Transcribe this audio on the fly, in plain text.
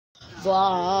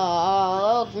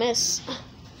Vlogmas,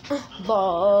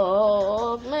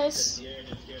 Vlogmas,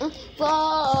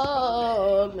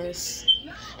 Vlogmas,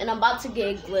 and I'm about to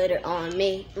get glitter on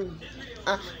me.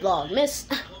 Vlogmas,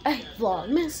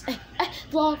 Vlogmas,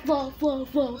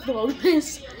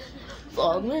 Vlogmas,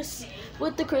 Vlogmas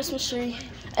with the Christmas tree.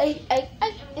 And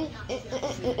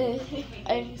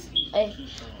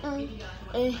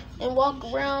walk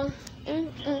around.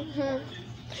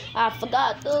 I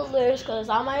forgot the lyrics because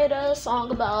I made a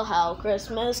song about how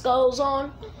Christmas goes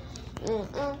on.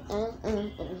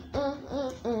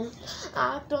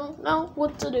 I don't know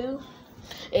what to do.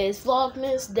 It's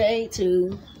Vlogmas Day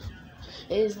 2.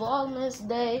 It's Vlogmas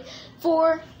Day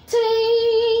 14.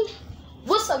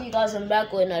 What's up, you guys? I'm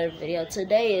back with another video.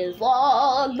 Today is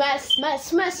Vlogmas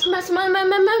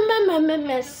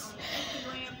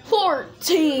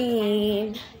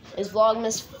 14. It's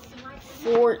Vlogmas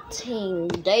 14,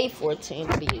 day 14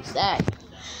 to be exact.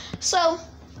 So,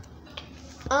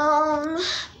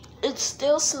 it's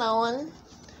still snowing.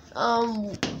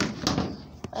 Yeah,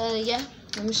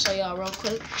 let me show y'all real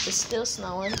quick. It's still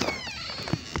snowing.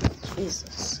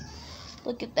 Jesus,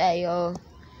 look at that, y'all.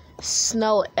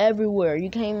 Snow everywhere.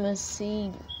 You can't even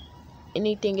see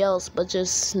anything else but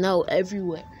just snow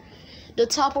everywhere. The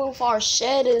top of our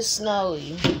shed is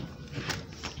snowy.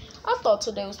 I thought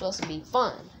today was supposed to be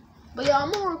fun. But yeah,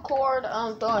 I'm gonna record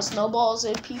throwing snowballs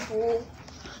at people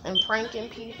and pranking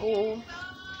people.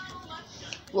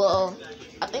 Well,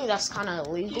 I think that's kind of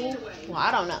illegal. Well,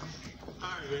 I don't know.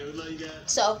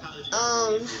 So,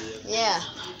 yeah.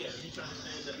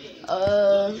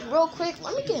 Real quick,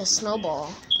 let me get a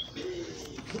snowball.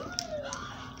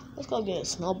 Let's go get a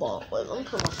snowball. Wait, let me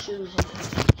put my shoes on.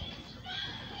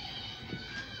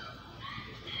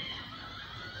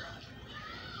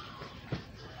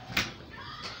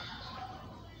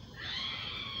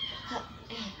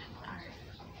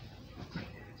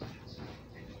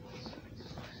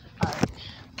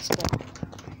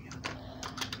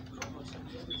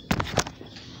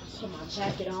 Put my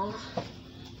jacket on.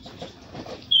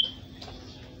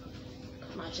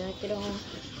 Put my jacket on.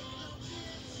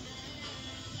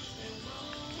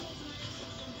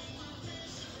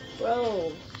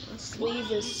 Bro, my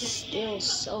sleeve is still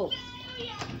soaked.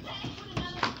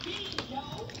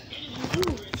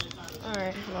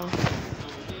 Alright, well.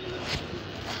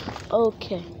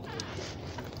 Okay.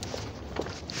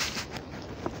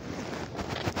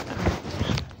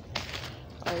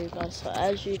 Alright, you guys, so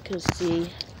as you can see,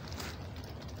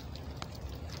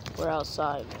 we're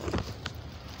outside now.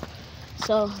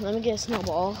 So, let me get a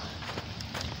snowball.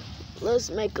 Let's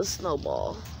make a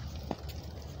snowball.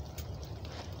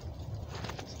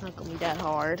 It's not gonna be that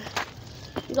hard.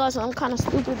 You guys, I'm kind of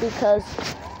stupid because...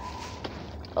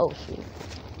 Oh, shoot.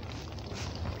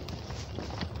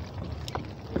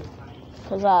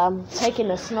 Because I'm taking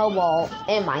a snowball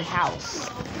in my house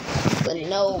with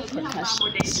no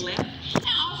percussions. And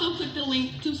also click the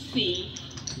link to see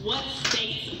what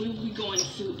states we will be going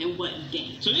to and what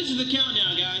date. So this is the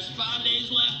countdown, guys. 5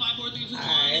 days left, 5, 4, 3, 2, 1,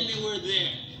 and then we're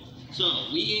there. So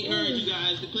we encourage you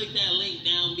guys to click that link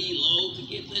down below to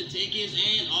get the tickets,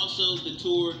 and also the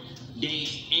tour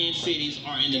dates and cities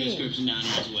are in the description down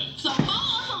there as well. So follow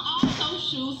us on all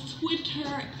socials: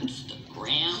 Twitter,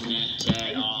 Instagram,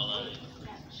 Snapchat, all of it.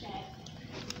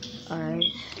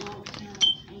 Alright.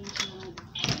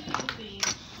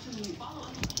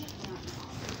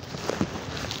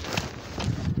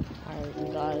 Alright, you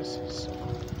guys. So,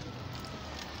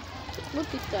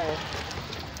 look at that.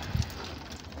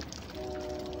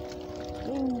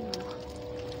 Ooh.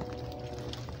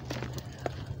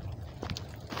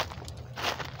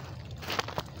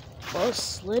 Oh,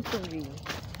 slippery.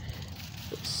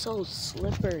 It's so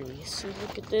slippery. See,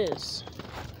 look at this.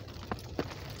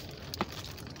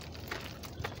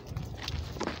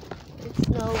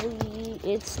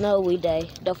 It's snowy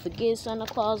day. Don't forget, Santa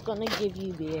Claus gonna give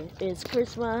you beer. It's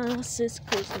Christmas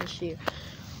here.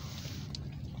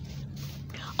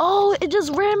 Oh, it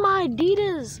just ran my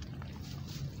Adidas.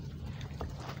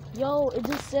 Yo, it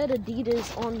just said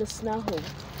Adidas on the snow.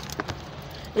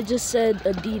 It just said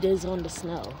Adidas on the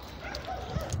snow.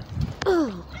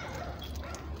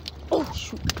 Oh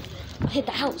shoot. Hit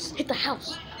the house.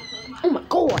 Oh my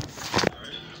god.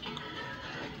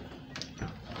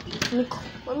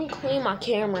 Let me clean my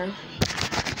camera.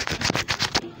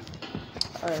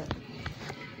 Alright.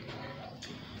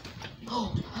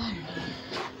 Oh,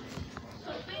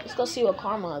 let's go see what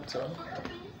Karma up to.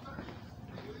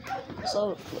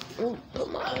 So,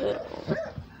 put my hood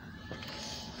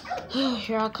on.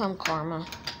 Here I come, Karma.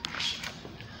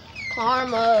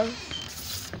 Karma.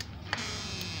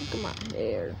 Look at my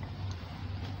hair.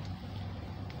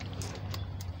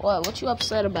 What you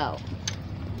upset about?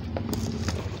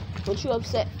 What you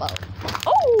upset about?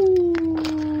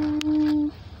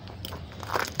 Oh!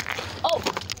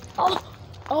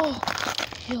 Oh!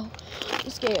 Yo, I'm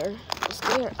scared.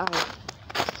 Alright,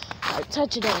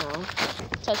 touchdown.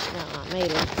 I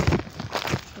made it.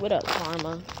 What up,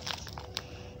 Karma?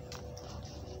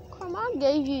 Karma, I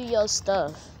gave you your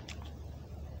stuff.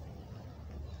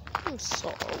 I'm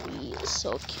sorry. It's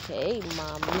okay,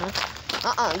 mama.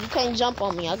 You can't jump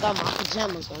on me. I got my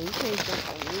pajamas on. You can't jump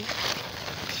on me.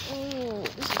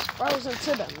 This is frozen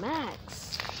to the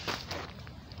max.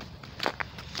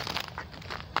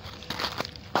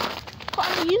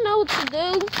 Karma, you know what to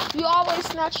do. You always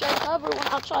snatch your cover when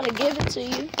I try to give it to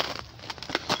you.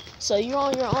 So you're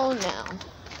on your own now.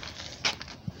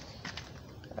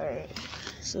 Alright.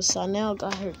 So Sanel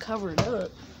got her covered up.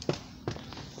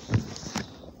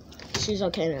 She's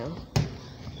okay now.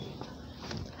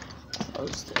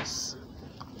 Close this.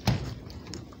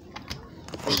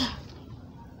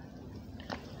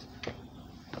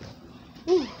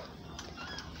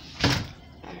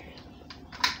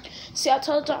 See, I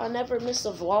told y'all I never miss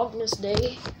a Vlogmas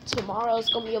day. Tomorrow's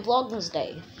gonna be a Vlogmas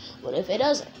day. But if it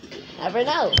doesn't, you never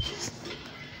know.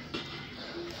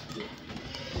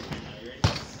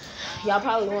 Y'all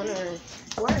probably wondering,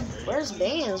 where's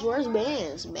Bandz?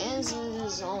 Bandz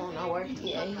is on nowhere.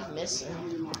 Yeah, he's missing.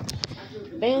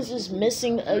 Bandz is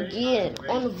missing again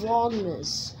on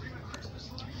Vlogmas.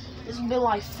 It's been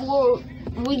like 4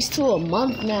 weeks to a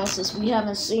month now since we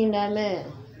haven't seen that man.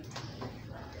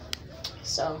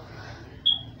 So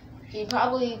he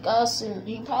probably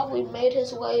made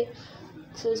his way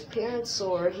to his parents,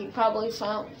 or he probably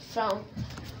found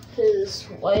his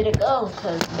way to go,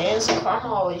 because Bandz and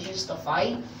Karma always used to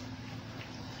fight,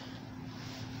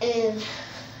 and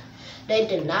they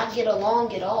did not get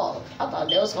along at all. I thought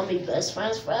they was gonna be best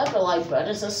friends forever, like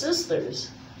brothers and sisters,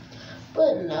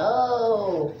 but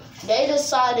no, they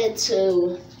decided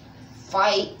to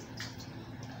fight,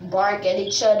 bark at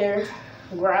each other,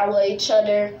 growl at each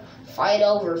other, fight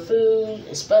over food,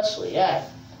 especially that.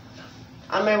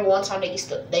 I remember one time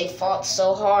they fought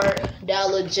so hard that I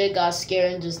legit got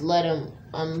scared and just let them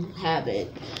have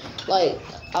it. Like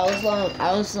I was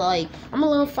like, I'm gonna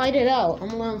let them fight it out.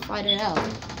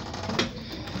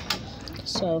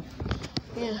 So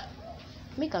yeah,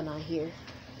 Mika not here.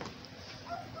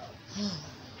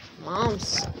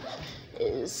 Mom's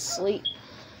is asleep,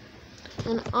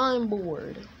 and I'm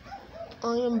bored.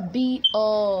 I am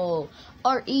B-O.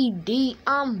 R-E-D,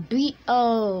 I'm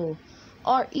B-O.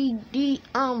 R-E-D,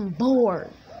 I'm bored.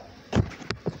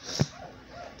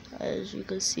 As you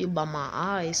can see by my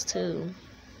eyes too.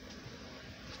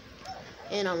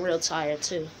 And I'm real tired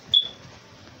too.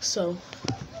 So,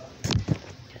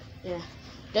 yeah.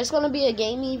 There's gonna be a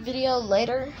gaming video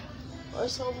later or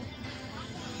something.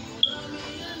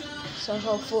 So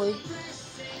hopefully,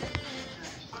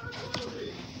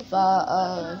 if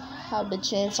I have the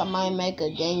chance, I might make a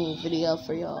gaming video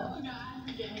for y'all.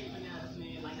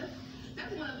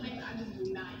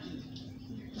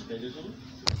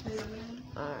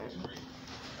 Alright.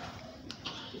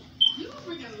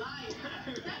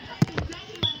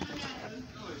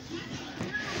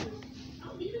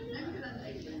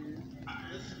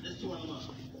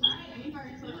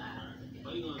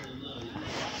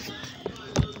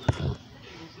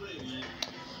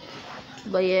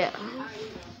 But yeah,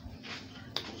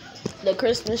 the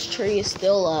Christmas tree is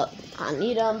still up. I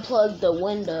need to unplug the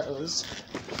window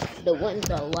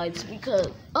lights, because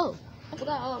I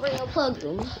forgot I already unplugged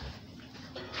them.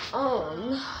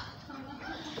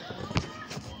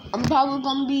 I'm probably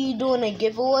gonna be doing a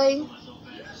giveaway.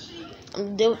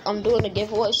 I'm doing a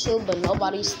giveaway soon, but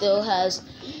nobody still has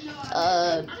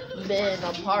been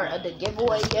a part of the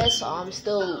giveaway yet, so I'm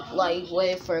still like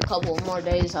waiting for a couple more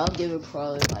days. I'll give it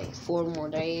probably like 4 more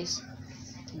days.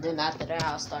 Then after that,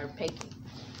 I'll start picking.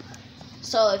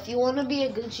 So if you want to be a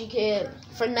Gucci kid,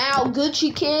 for now,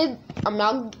 Gucci kid, I'm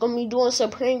not going to be doing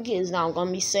Supreme kids now. I'm going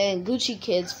to be saying Gucci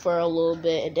kids for a little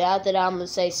bit. And then after that, I'm going to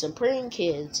say Supreme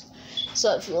kids.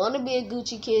 So if you want to be a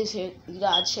Gucci kid, you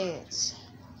got a chance.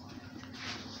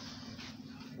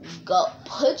 Go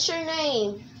put your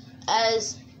name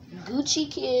as Gucci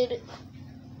kid,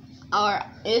 or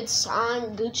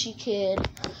I'm Gucci kid,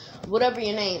 whatever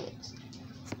your name is.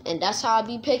 And that's how I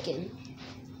be picking.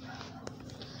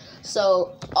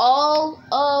 So all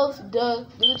of the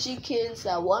Gucci kids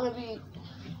that want to be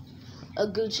a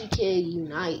Gucci kid,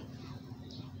 unite.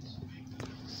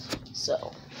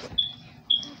 So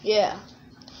yeah,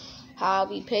 how I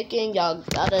be picking, y'all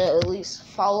gotta at least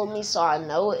follow me so I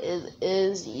know it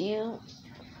is you.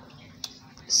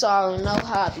 So I know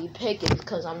how I be picking,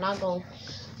 because I'm not gonna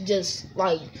just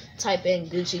like type in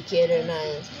Gucci Kid or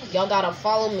nothing. Y'all gotta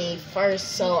follow me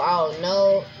first so I'll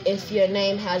know if your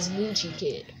name has Gucci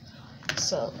Kid.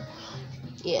 So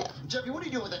yeah. Jeffy, what are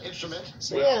you doing with that instrument?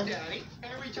 So yeah. Daddy,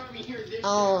 every time you hear this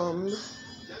Yeah,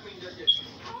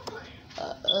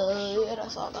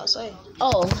 that's all I gotta say.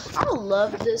 Oh, I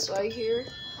love this right here.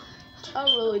 I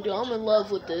really do. I'm in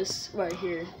love with this right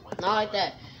here. Not like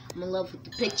that. I'm in love with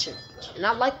the picture. And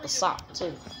I like the sock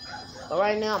too. But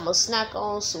right now I'm gonna snack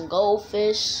on some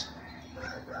goldfish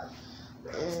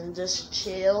and just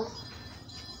chill.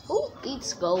 Who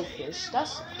eats goldfish?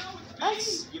 That's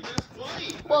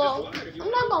well,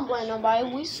 I'm not gonna blame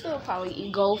nobody. We still probably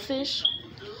eat goldfish.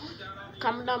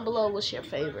 Comment down below what's your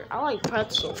favorite. I like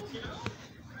pretzel.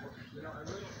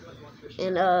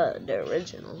 And the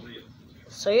original.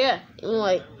 So yeah,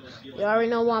 anyway, you already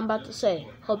know what I'm about to say.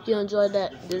 Hope you enjoyed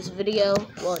this video.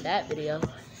 Well, that video.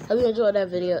 Hope you enjoyed that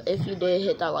video. If you did,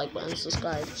 hit that like button,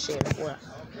 subscribe, share.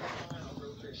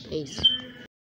 Peace.